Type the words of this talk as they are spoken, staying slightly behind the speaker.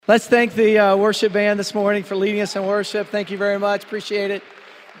Let's thank the worship band this morning for leading us in worship. Thank you very much. Appreciate it.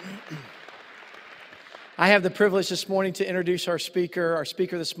 I have the privilege this morning to introduce our speaker. Our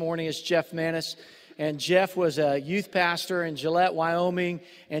speaker this morning is Jeff Manis. And Jeff was a youth pastor in Gillette, Wyoming,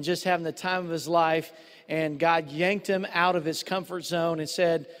 and just having the time of his life. And God yanked him out of his comfort zone and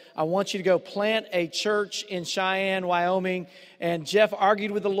said, I want you to go plant a church in Cheyenne, Wyoming. And Jeff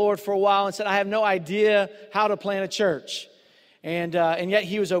argued with the Lord for a while and said, I have no idea how to plant a church. And yet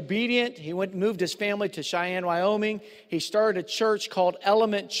he was obedient. He went and moved his family to Cheyenne, Wyoming. He started a church called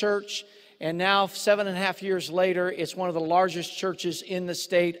Element Church. And now, 7.5 years later, it's one of the largest churches in the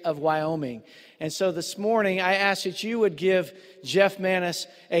state of Wyoming. And so this morning, I ask that you would give Jeff Manis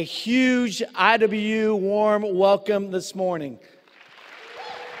a huge IWU warm welcome this morning.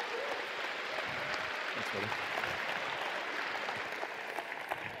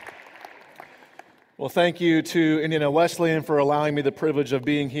 Well, thank you to Indiana Wesleyan for allowing me the privilege of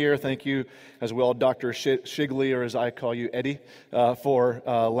being here. Thank you as well, Dr. Shigley, or as I call you, Eddie, for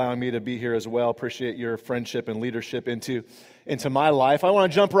allowing me to be here as well. Appreciate your friendship and leadership into my life. I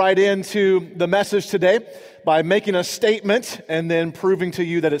want to jump right into the message today by making a statement and then proving to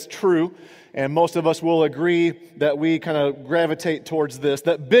you that it's true. And most of us will agree that we kind of gravitate towards this,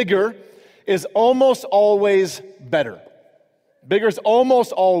 that bigger is almost always better. Bigger is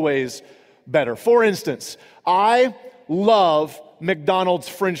almost always better. For instance, I love McDonald's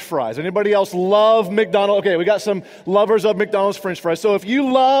French fries. Anybody else love McDonald's? Okay, we got some lovers of McDonald's French fries. So if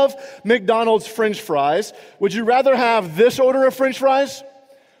you love McDonald's French fries, would you rather have this order of French fries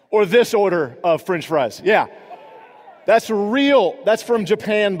or this order of French fries? Yeah. That's real. That's from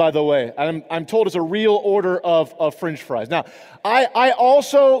Japan, by the way. I'm told it's a real order of French fries. Now, I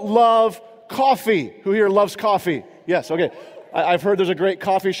also love coffee. Who here loves coffee? Yes, okay. I've heard there's a great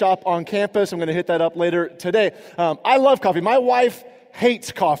coffee shop on campus. I'm going to hit that up later today. I love coffee. My wife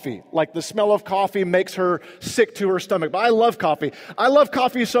hates coffee. Like the smell of coffee makes her sick to her stomach. But I love coffee. I love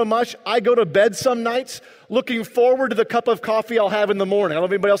coffee so much, I go to bed some nights looking forward to the cup of coffee I'll have in the morning. I don't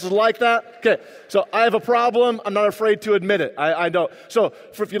know if anybody else is like that. Okay, so I have a problem. I'm not afraid to admit it. I don't. So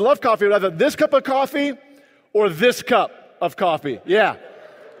if you love coffee, either this cup of coffee or this cup of coffee. Yeah,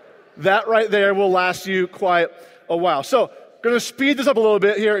 that right there will last you quite a while. So going to speed this up a little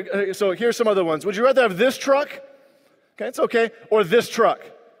bit here. So here's some other ones. Would you rather have this truck? Okay, it's okay. Or this truck?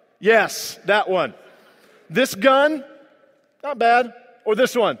 Yes, that one. This gun? Not bad. Or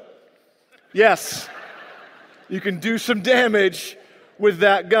this one? Yes. You can do some damage with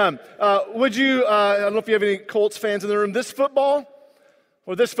that gun. Would you, I don't know if you have any Colts fans in the room, this football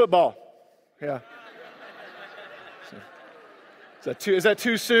or this football? Yeah. Is that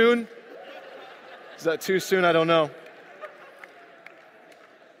too soon? Is that too soon? I don't know.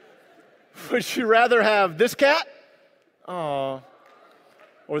 Would you rather have this cat? Or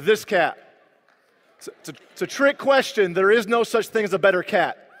this cat? It's a trick question. There is no such thing as a better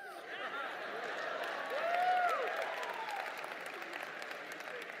cat.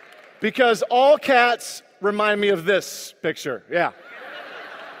 Because all cats remind me of this picture. Yeah.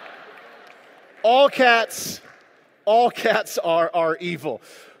 All cats are evil.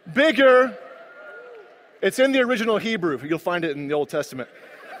 Bigger, it's in the original Hebrew. You'll find it in the Old Testament.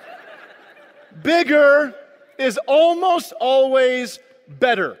 Bigger is almost always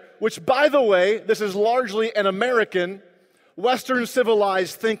better, which, by the way, this is largely an American, Western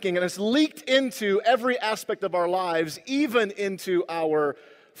civilized thinking, and it's leaked into every aspect of our lives, even into our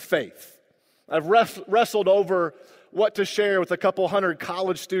faith. I've wrestled over what to share with a couple hundred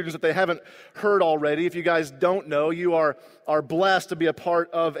college students if they haven't heard already. If you guys don't know, you are blessed to be a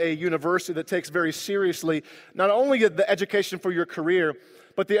part of a university that takes very seriously not only the education for your career,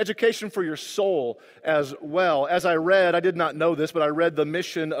 but the education for your soul as well. As I read, I did not know this, but I read the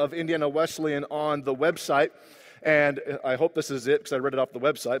mission of Indiana Wesleyan on the website, and I hope this is it because I read it off the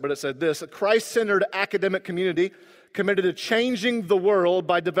website, but it said this: a Christ-centered academic community committed to changing the world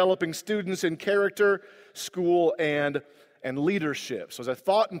by developing students in character, school, and leadership. So as I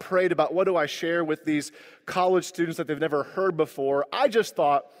thought and prayed about what do I share with these college students that they've never heard before, I just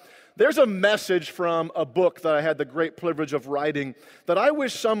thought, there's a message from a book that I had the great privilege of writing that I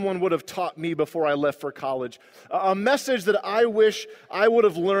wish someone would have taught me before I left for college. A message that I wish I would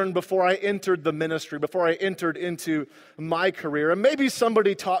have learned before I entered the ministry, before I entered into my career. And maybe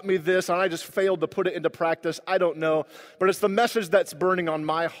somebody taught me this and I just failed to put it into practice. I don't know. But it's the message that's burning on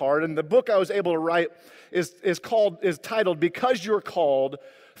my heart. And the book I was able to write is titled, Because You're Called,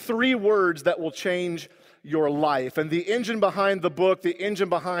 3 Words That Will Change Your Life. And the engine behind the book, the engine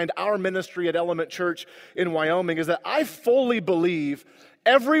behind our ministry at Element Church in Wyoming is that I fully believe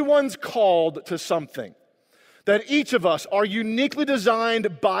everyone's called to something. that each of us are uniquely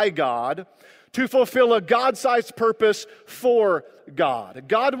designed by God to fulfill a God-sized purpose for God.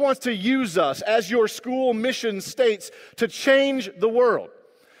 God wants to use us, as your school mission states, to change the world.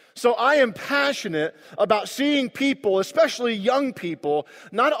 So I am passionate about seeing people, especially young people,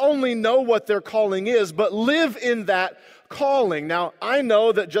 not only know what their calling is, but live in that calling. Now, I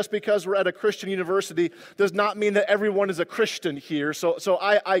know that just because we're at a Christian university does not mean that everyone is a Christian here, so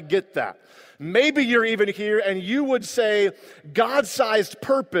I get that. Maybe you're even here and you would say, God-sized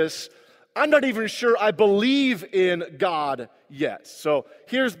purpose, I'm not even sure I believe in God yet. So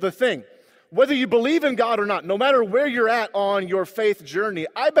here's the thing. Whether you believe in God or not, no matter where you're at on your faith journey,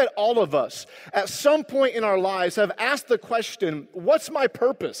 I bet all of us at some point in our lives have asked the question, what's my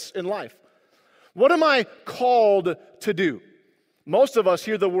purpose in life? What am I called to do? Most of us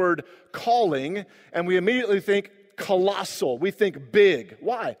hear the word calling and we immediately think colossal. We think big.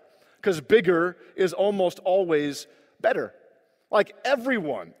 Why? Because bigger is almost always better. Like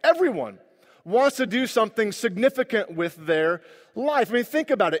everyone wants to do something significant with their life. I mean, think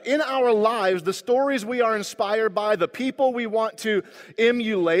about it. In our lives, the stories we are inspired by, the people we want to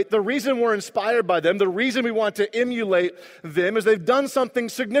emulate, the reason we're inspired by them, the reason we want to emulate them is they've done something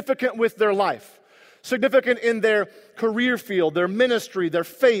significant with their life. Significant in their career field, their ministry, their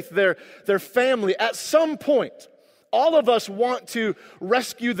faith, their family. At some point, all of us want to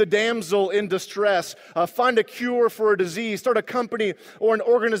rescue the damsel in distress, find a cure for a disease, start a company or an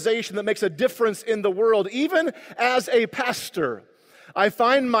organization that makes a difference in the world. Even as a pastor, I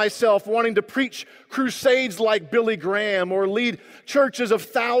find myself wanting to preach crusades like Billy Graham or lead churches of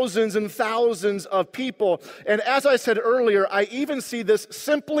thousands and thousands of people. And as I said earlier, I even see this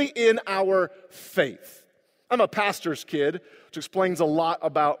simply in our faith. I'm a pastor's kid, which explains a lot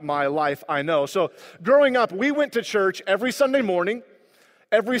about my life, I know. So growing up, we went to church every Sunday morning,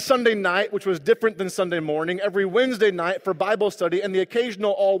 every Sunday night, which was different than Sunday morning, every Wednesday night for Bible study, and the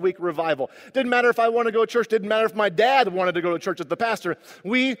occasional all-week revival. Didn't matter if I wanted to go to church, didn't matter if my dad wanted to go to church as the pastor.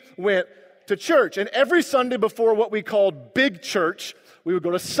 We went to church. And every Sunday before what we called big church, we would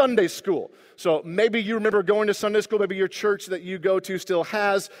go to Sunday school. So maybe you remember going to Sunday school, maybe your church that you go to still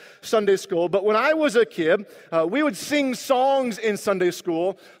has Sunday school. But when I was a kid, we would sing songs in Sunday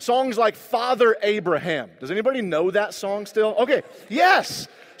school, songs like Father Abraham. Does anybody know that song still? Okay, yes.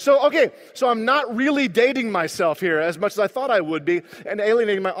 So I'm not really dating myself here as much as I thought I would be and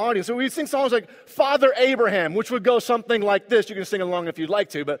alienating my audience. So we'd sing songs like Father Abraham, which would go something like this. You can sing along if you'd like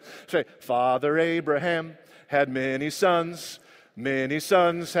to, but say, Father Abraham had many sons. Many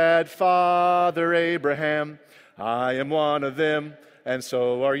sons had Father Abraham. I am one of them, and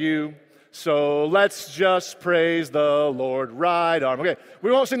so are you. So let's just praise the Lord right on. Okay,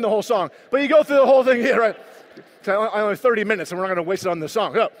 we won't sing the whole song, but you go through the whole thing here, right? Only 30 minutes, and we're not going to waste it on this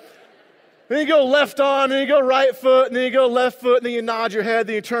song. So, then you go left on, then you go right foot, and then you go left foot, and then you nod your head,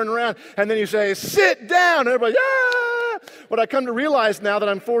 then you turn around, and then you say, sit down. And everybody, yeah! What I come to realize now that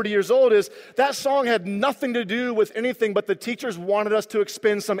I'm 40 years old is that song had nothing to do with anything, but the teachers wanted us to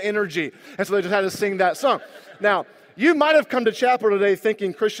expend some energy, and so they just had to sing that song. Now, you might have come to chapel today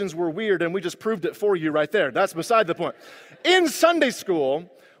thinking Christians were weird, and we just proved it for you right there. That's beside the point. In Sunday school,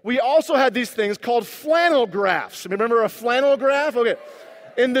 we also had these things called flannel graphs. Remember a flannel graph? Okay.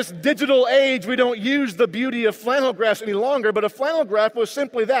 In this digital age, we don't use the beauty of flannel graphs any longer, but a flannel graph was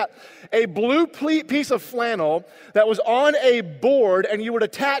simply that, a blue piece of flannel that was on a board, and you would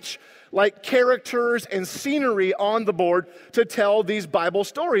attach like characters and scenery on the board to tell these Bible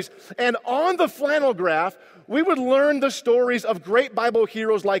stories. And on the flannel graph, we would learn the stories of great Bible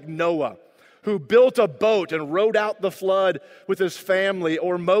heroes like Noah, who built a boat and rode out the flood with his family,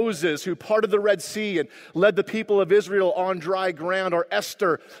 or Moses, who parted the Red Sea and led the people of Israel on dry ground, or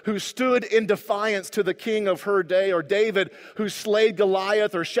Esther, who stood in defiance to the king of her day, or David, who slayed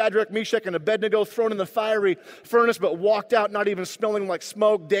Goliath, or Shadrach, Meshach, and Abednego thrown in the fiery furnace but walked out not even smelling like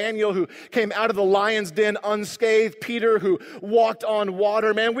smoke, Daniel, who came out of the lion's den unscathed, Peter, who walked on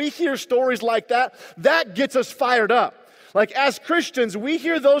water. Man, we hear stories like that. That gets us fired up. Like as Christians, we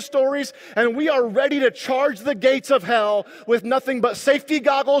hear those stories and we are ready to charge the gates of hell with nothing but safety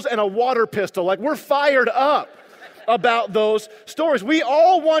goggles and a water pistol. Like we're fired up about those stories. We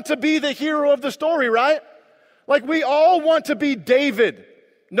all want to be the hero of the story, right? Like we all want to be David.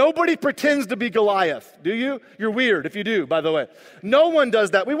 Nobody pretends to be Goliath, do you? You're weird if you do, by the way. No one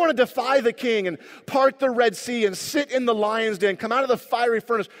does that. We want to defy the king and part the Red Sea and sit in the lion's den, come out of the fiery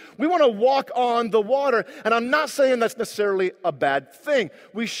furnace. We want to walk on the water, and I'm not saying that's necessarily a bad thing.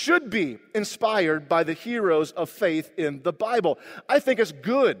 We should be inspired by the heroes of faith in the Bible. I think it's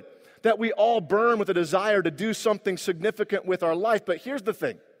good that we all burn with a desire to do something significant with our life, but here's the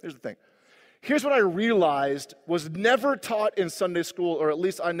thing. Here's what I realized was never taught in Sunday school, or at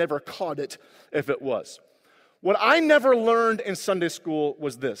least I never caught it if it was. What I never learned in Sunday school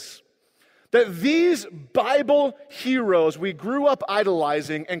was this: that these Bible heroes we grew up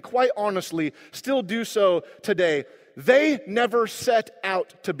idolizing, and quite honestly still do so today, they never set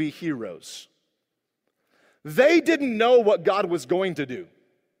out to be heroes. They didn't know what God was going to do.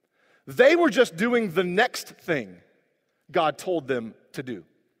 They were just doing the next thing God told them to do.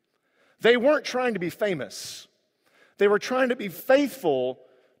 They weren't trying to be famous. They were trying to be faithful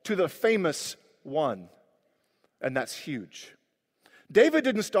to the famous one. And that's huge. David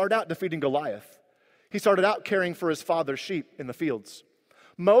didn't start out defeating Goliath. He started out caring for his father's sheep in the fields.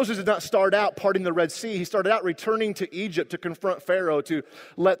 Moses did not start out parting the Red Sea. He started out returning to Egypt to confront Pharaoh to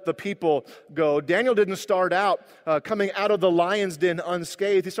let the people go. Daniel didn't start out coming out of the lion's den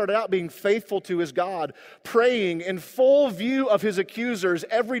unscathed. He started out being faithful to his God, praying in full view of his accusers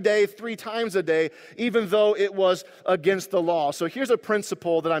every day, 3 times a day, even though it was against the law. So here's a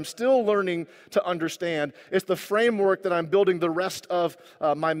principle that I'm still learning to understand. It's the framework that I'm building the rest of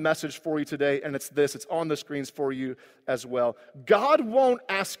my message for you today, and it's this. It's on the screens for you as well. God won't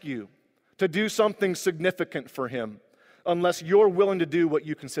ask you to do something significant for him unless you're willing to do what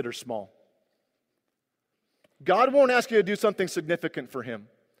you consider small. God won't ask you to do something significant for him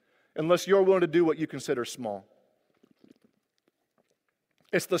unless you're willing to do what you consider small.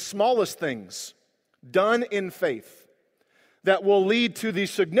 It's the smallest things done in faith that will lead to the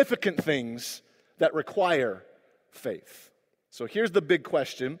significant things that require faith. So here's the big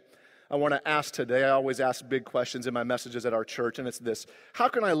question I want to ask today. I always ask big questions in my messages at our church, and it's this: how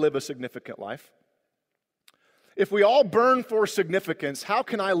can I live a significant life? If we all burn for significance, how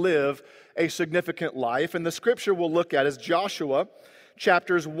can I live a significant life? And the scripture we'll look at is Joshua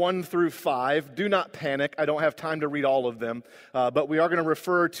chapters 1 through 5. Do not panic. I don't have time to read all of them, but we are going to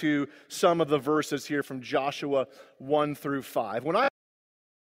refer to some of the verses here from Joshua 1 through 5. When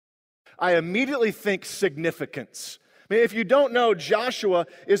I immediately think significance. I mean, if you don't know, Joshua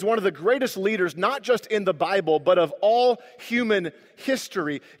is one of the greatest leaders, not just in the Bible, but of all human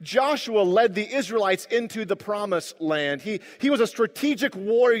history. Joshua led the Israelites into the promised land. He was a strategic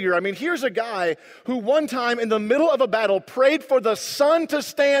warrior. I mean, here's a guy who one time in the middle of a battle prayed for the sun to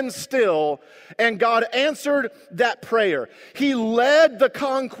stand still, and God answered that prayer. He led the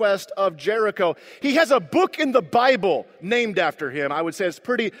conquest of Jericho. He has a book in the Bible named after him. I would say it's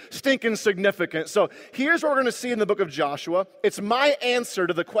pretty stinking significant. So here's what we're going to see in the book of Joshua. It's my answer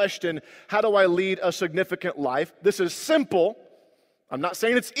to the question, how do I lead a significant life? This is simple. I'm not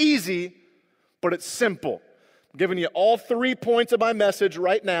saying it's easy, but it's simple. I'm giving you all 3 points of my message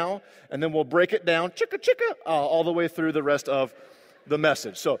right now, and then we'll break it down, all the way through the rest of the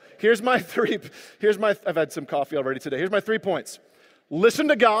message. So here's my I've had some coffee already today. Here's my 3 points. Listen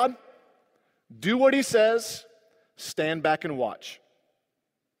to God, do what he says, stand back and watch.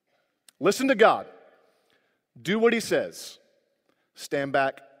 Listen to God, do what he says, stand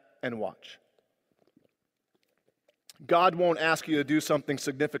back and watch. God won't ask you to do something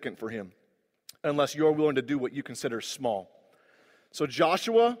significant for him unless you're willing to do what you consider small. So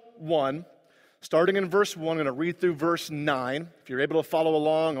Joshua 1, starting in verse 1, I'm going to read through verse 9. If you're able to follow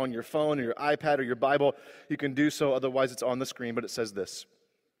along on your phone or your iPad or your Bible, you can do so. Otherwise, it's on the screen, but it says this.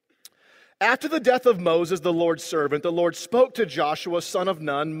 After the death of Moses, the Lord's servant, the Lord spoke to Joshua, son of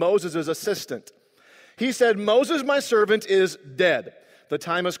Nun, Moses' assistant. He said, Moses, my servant, is dead. The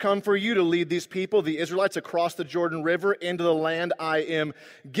time has come for you to lead these people, the Israelites, across the Jordan River into the land I am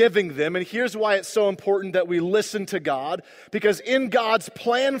giving them. And here's why it's so important that we listen to God. Because in God's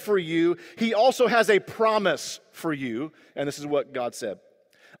plan for you, he also has a promise for you. And this is what God said.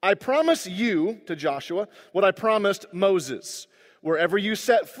 I promise you, to Joshua, what I promised Moses. Wherever you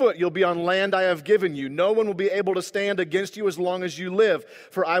set foot, you'll be on land I have given you. No one will be able to stand against you as long as you live,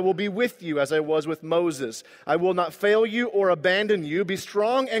 for I will be with you as I was with Moses. I will not fail you or abandon you. Be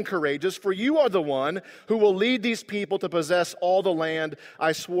strong and courageous, for you are the one who will lead these people to possess all the land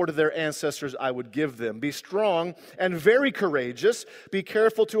I swore to their ancestors I would give them. Be strong and very courageous. Be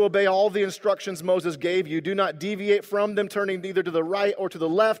careful to obey all the instructions Moses gave you. Do not deviate from them, turning neither to the right or to the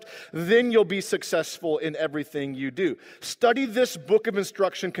left. Then you'll be successful in everything you do. Study this book of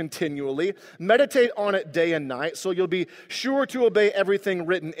instruction continually. Meditate on it day and night, so you'll be sure to obey everything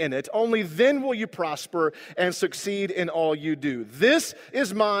written in it. Only then will you prosper and succeed in all you do. This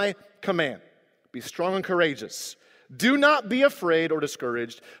is my command. Be strong and courageous. Do not be afraid or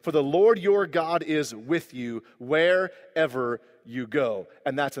discouraged, for the Lord your God is with you wherever you go.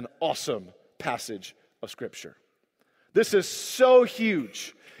 And that's an awesome passage of Scripture. This is so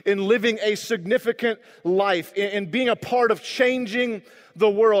huge in living a significant life, in being a part of changing the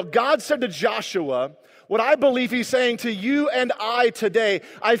world. God said to Joshua, what I believe he's saying to you and I today,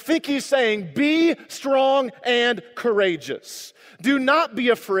 I think he's saying, be strong and courageous. Do not be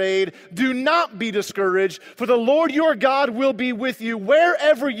afraid. Do not be discouraged, for the Lord your God will be with you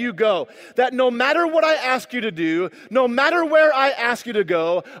wherever you go. That no matter what I ask you to do, no matter where I ask you to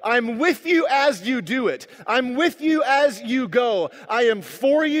go, I'm with you as you do it. I'm with you as you go. I am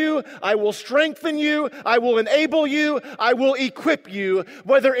for you. I will strengthen you. I will enable you. I will equip you.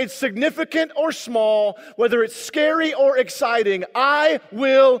 Whether it's significant or small, whether it's scary or exciting, I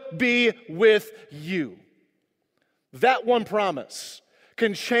will be with you. That one promise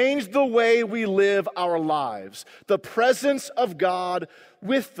can change the way we live our lives. The presence of God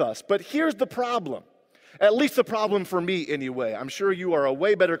with us. But here's the problem. At least the problem for me anyway. I'm sure you are a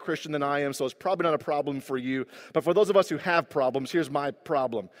way better Christian than I am, so it's probably not a problem for you. But for those of us who have problems, here's my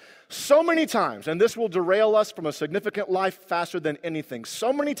problem. So many times, and this will derail us from a significant life faster than anything,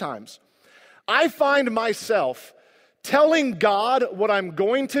 so many times, I find myself telling God what I'm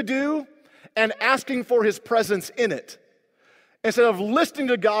going to do and asking for his presence in it, instead of listening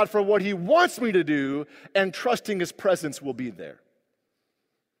to God for what he wants me to do and trusting his presence will be there.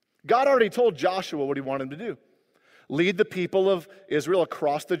 God already told Joshua what he wanted him to do. Lead the people of Israel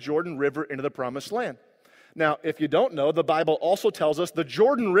across the Jordan River into the promised land. Now, if you don't know, the Bible also tells us the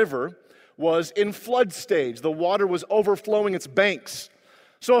Jordan River was in flood stage. The water was overflowing its banks.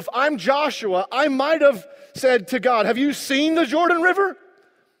 So if I'm Joshua, I might have said to God, have you seen the Jordan River?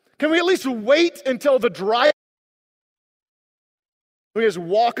 Can we at least wait until the dry? We just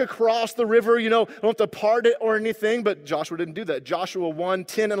walk across the river, don't have to part it or anything, but Joshua didn't do that. Joshua 1,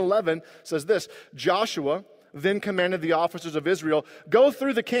 10 and 11 says this, Joshua then commanded the officers of Israel, go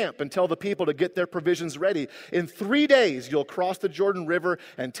through the camp and tell the people to get their provisions ready. In 3 days, you'll cross the Jordan River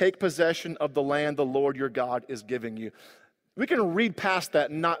and take possession of the land the Lord your God is giving you. We can read past that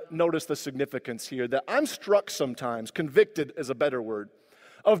and not notice the significance here, that I'm struck sometimes, convicted is a better word,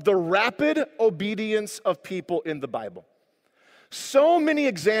 of the rapid obedience of people in the Bible. So many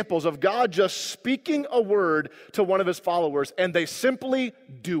examples of God just speaking a word to one of his followers, and they simply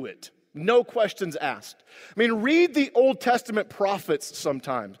do it. No questions asked. Read the Old Testament prophets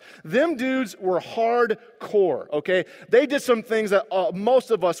sometimes. Them dudes were hardcore, okay? They did some things that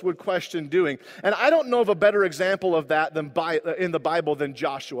most of us would question doing. And I don't know of a better example of that in the Bible than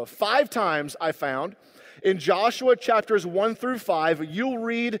Joshua. 5 times I found in Joshua chapters 1 through 5, you'll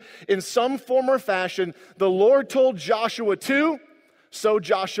read in some form or fashion, the Lord told Joshua to, so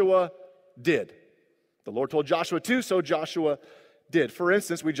Joshua did. The Lord told Joshua to, so Joshua did. For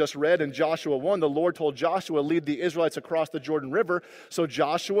instance, we just read in Joshua 1, the Lord told Joshua, lead the Israelites across the Jordan River. So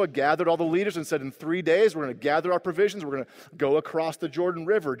Joshua gathered all the leaders and said, in 3 days, we're going to gather our provisions. We're going to go across the Jordan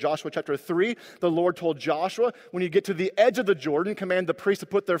River. Joshua chapter 3, the Lord told Joshua, when you get to the edge of the Jordan, command the priests to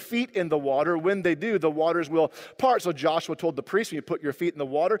put their feet in the water. When they do, the waters will part. So Joshua told the priests, when you put your feet in the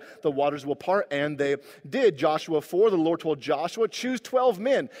waters will part. And they did. Joshua 4, the Lord told Joshua, choose 12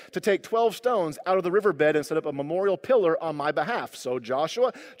 men to take 12 stones out of the riverbed and set up a memorial pillar on my behalf. So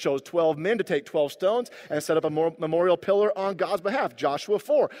Joshua chose 12 men to take 12 stones and set up a memorial pillar on God's behalf. Joshua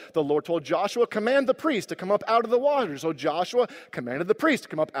 4, the Lord told Joshua, command the priest to come up out of the water. So Joshua commanded the priest to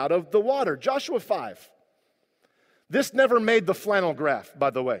come up out of the water. Joshua 5. This never made the flannel graph, by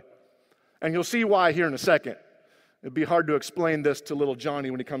the way. And you'll see why here in a second. It'd be hard to explain this to little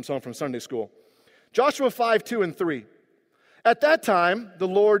Johnny when he comes home from Sunday school. Joshua 5, 2 and 3. At that time, the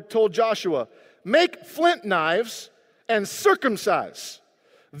Lord told Joshua, make flint knives and circumcise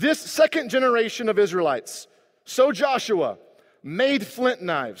this second generation of Israelites. So Joshua made flint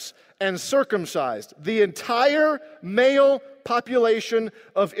knives and circumcised the entire male population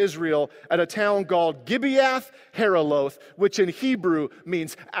of Israel at a town called Gibeath Haraloth, which in Hebrew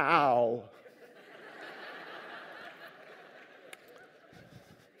means ow.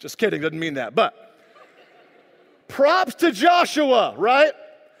 Just kidding, doesn't mean that, but props to Joshua, right?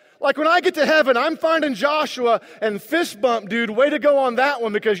 Like when I get to heaven, I'm finding Joshua and fist bump, dude, way to go on that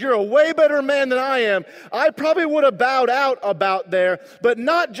one because you're a way better man than I am. I probably would have bowed out about there, but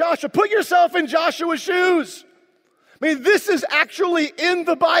not Joshua. Put yourself in Joshua's shoes. This is actually in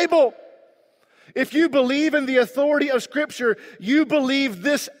the Bible. If you believe in the authority of Scripture, you believe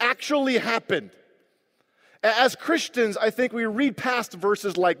this actually happened. As Christians, I think we read past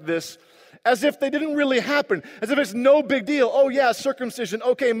verses like this as if they didn't really happen, as if it's no big deal. Oh yeah, circumcision,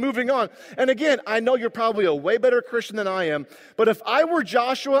 okay, moving on. And again, I know you're probably a way better Christian than I am, but if I were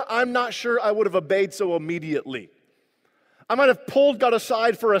Joshua, I'm not sure I would have obeyed so immediately. I might have pulled God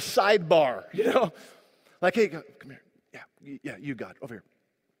aside for a sidebar, Like, hey, God, come here. Yeah, you, God, over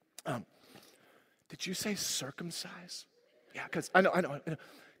here. Did you say circumcise? Yeah, because I know.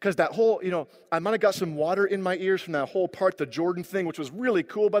 Because that whole, I might have got some water in my ears from that whole part, the Jordan thing, which was really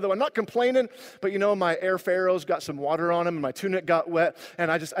cool, by the way. I'm not complaining, but my Air Pharaohs got some water on them, and my tunic got wet,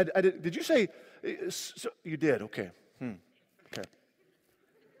 and I did you say, so, you did, okay. Okay.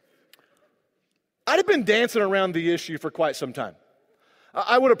 I'd have been dancing around the issue for quite some time.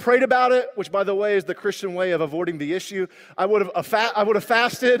 I would have prayed about it, which, by the way, is the Christian way of avoiding the issue. I would have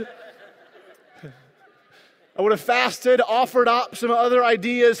fasted. I would have fasted, offered up some other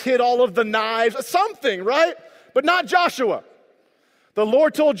ideas, hid all of the knives, something, right? But not Joshua. The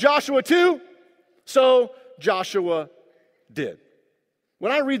Lord told Joshua to, so Joshua did.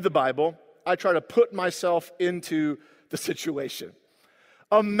 When I read the Bible, I try to put myself into the situation.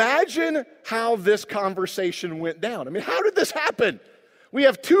 Imagine how this conversation went down. I mean, how did this happen? We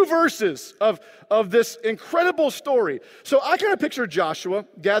have 2 verses of this incredible story. So I kind of picture Joshua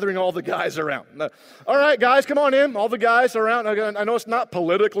gathering all the guys around. All right, guys, come on in. All the guys around. I know it's not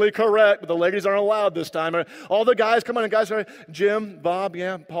politically correct, but the ladies aren't allowed this time. All the guys, come on in, guys. Jim, Bob,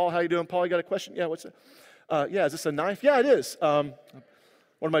 yeah, Paul, how you doing? Paul, you got a question? Yeah, what's it? Yeah, is this a knife? Yeah, it is. What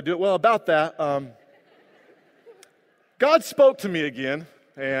am I doing? Well, about that, God spoke to me again,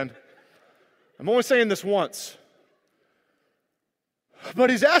 and I'm only saying this once.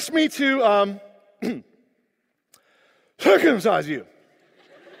 But he's asked me to circumcise you.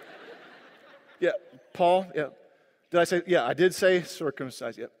 Yeah, Paul, yeah. Did I say, yeah, I did say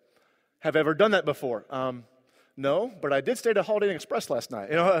circumcise, yeah. Have I ever done that before? No, but I did stay at a Holiday Inn Express last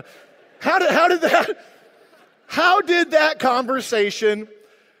night. How did that conversation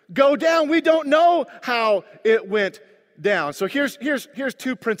go down? We don't know how it went down. So here's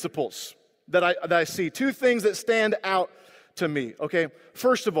 2 principles that I see, 2 things that stand out to me, okay?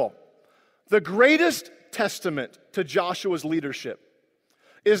 First of all, the greatest testament to Joshua's leadership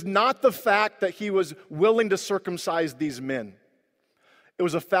is not the fact that he was willing to circumcise these men. It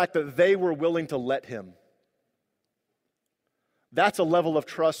was the fact that they were willing to let him. That's a level of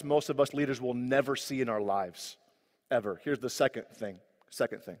trust most of us leaders will never see in our lives, ever. Here's the second thing.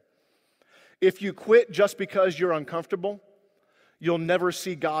 If you quit just because you're uncomfortable, you'll never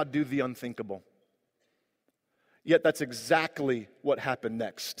see God do the unthinkable. Yet that's exactly what happened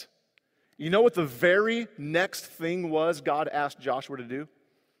next. You know what the very next thing was God asked Joshua to do?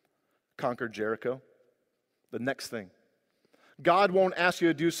 Conquer Jericho. The next thing. God won't ask you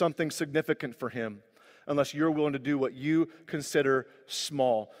to do something significant for him unless you're willing to do what you consider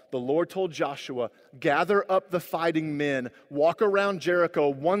small. The Lord told Joshua, gather up the fighting men, walk around Jericho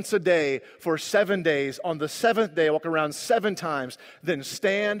once a day for 7 days. On the 7th day, walk around 7 times, then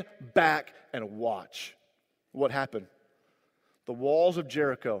stand back and watch. What happened? The walls of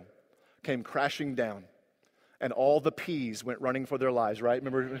Jericho came crashing down, and all the peas went running for their lives, right?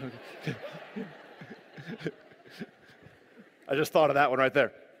 Remember? I just thought of that one right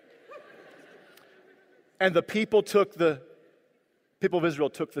there. And the people of Israel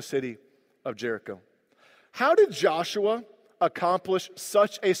took the city of Jericho. How did Joshua accomplish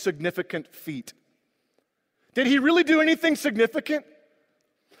such a significant feat? Did he really do anything significant?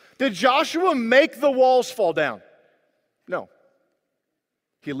 Did Joshua make the walls fall down? No.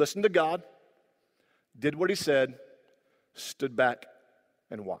 He listened to God, did what he said, stood back,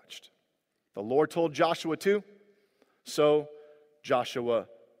 and watched. The Lord told Joshua to, so Joshua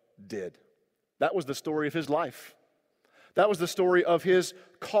did. That was the story of his life. That was the story of his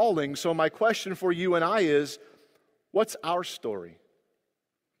calling. So my question for you and I is, what's our story?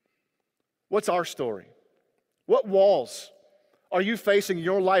 What's our story? What walls are you facing in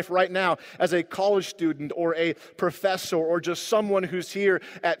your life right now as a college student or a professor or just someone who's here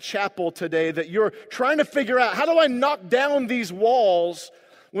at chapel today that you're trying to figure out, how do I knock down these walls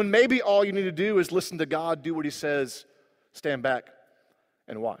when maybe all you need to do is listen to God, do what he says, stand back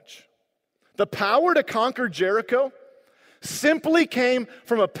and watch? The power to conquer Jericho simply came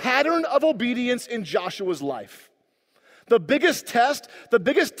from a pattern of obedience in Joshua's life. The biggest test, the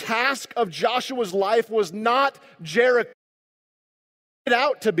biggest task of Joshua's life was not Jericho. It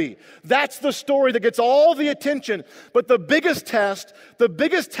out to be. That's the story that gets all the attention. But the biggest test, the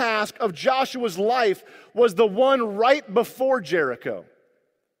biggest task of Joshua's life was the one right before Jericho: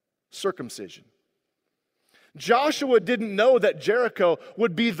 circumcision. Joshua didn't know that Jericho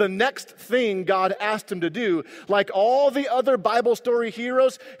would be the next thing God asked him to do. Like all the other Bible story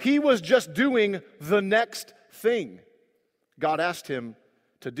heroes, he was just doing the next thing God asked him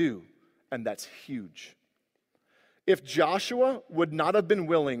to do. And that's huge. If Joshua would not have been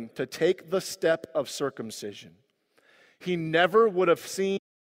willing to take the step of circumcision, he never would have seen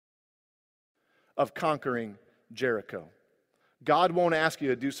of conquering Jericho. God won't ask you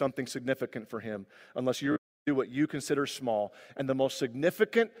to do something significant for him unless you do what you consider small. And the most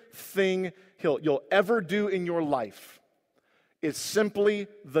significant thing you'll ever do in your life is simply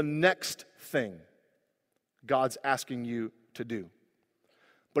the next thing God's asking you to do.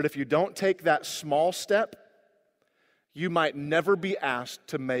 But if you don't take that small step, you might never be asked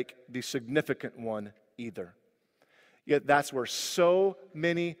to make the significant one either. Yet that's where so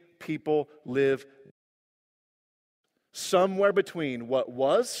many people live, somewhere between what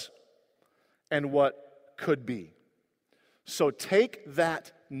was and what could be. So take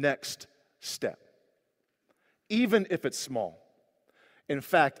that next step, even if it's small. In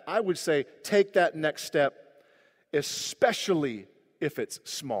fact, I would say take that next step, especially if it's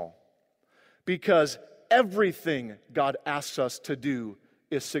small, because everything God asks us to do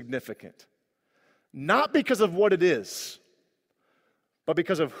is significant. Not because of what it is, but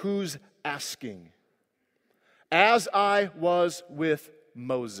because of who's asking. As I was with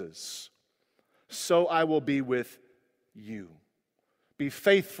Moses, so I will be with you. Be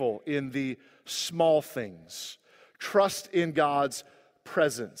faithful in the small things. Trust in God's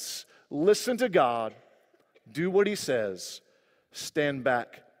presence. Listen to God. Do what he says. Stand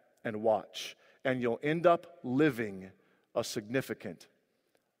back and watch. And you'll end up living a significant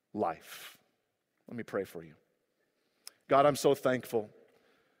life. Let me pray for you. God, I'm so thankful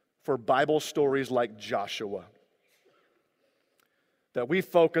for Bible stories like Joshua, that we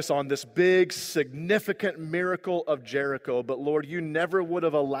focus on this big, significant miracle of Jericho. But Lord, you never would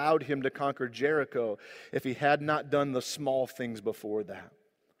have allowed him to conquer Jericho if he had not done the small things before that.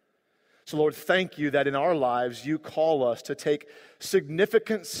 So Lord, thank you that in our lives you call us to take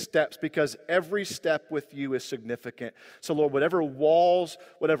significant steps, because every step with you is significant. So Lord, whatever walls,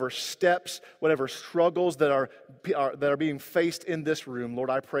 whatever steps, whatever struggles that are being faced in this room, Lord,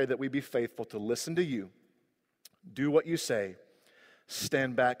 I pray that we be faithful to listen to you, do what you say,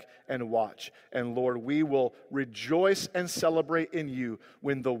 stand back and watch. And Lord, we will rejoice and celebrate in you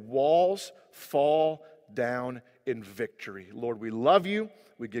when the walls fall down in victory. Lord, we love you.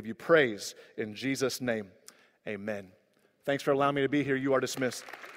 We give you praise. In Jesus' name, amen. Thanks for allowing me to be here. You are dismissed.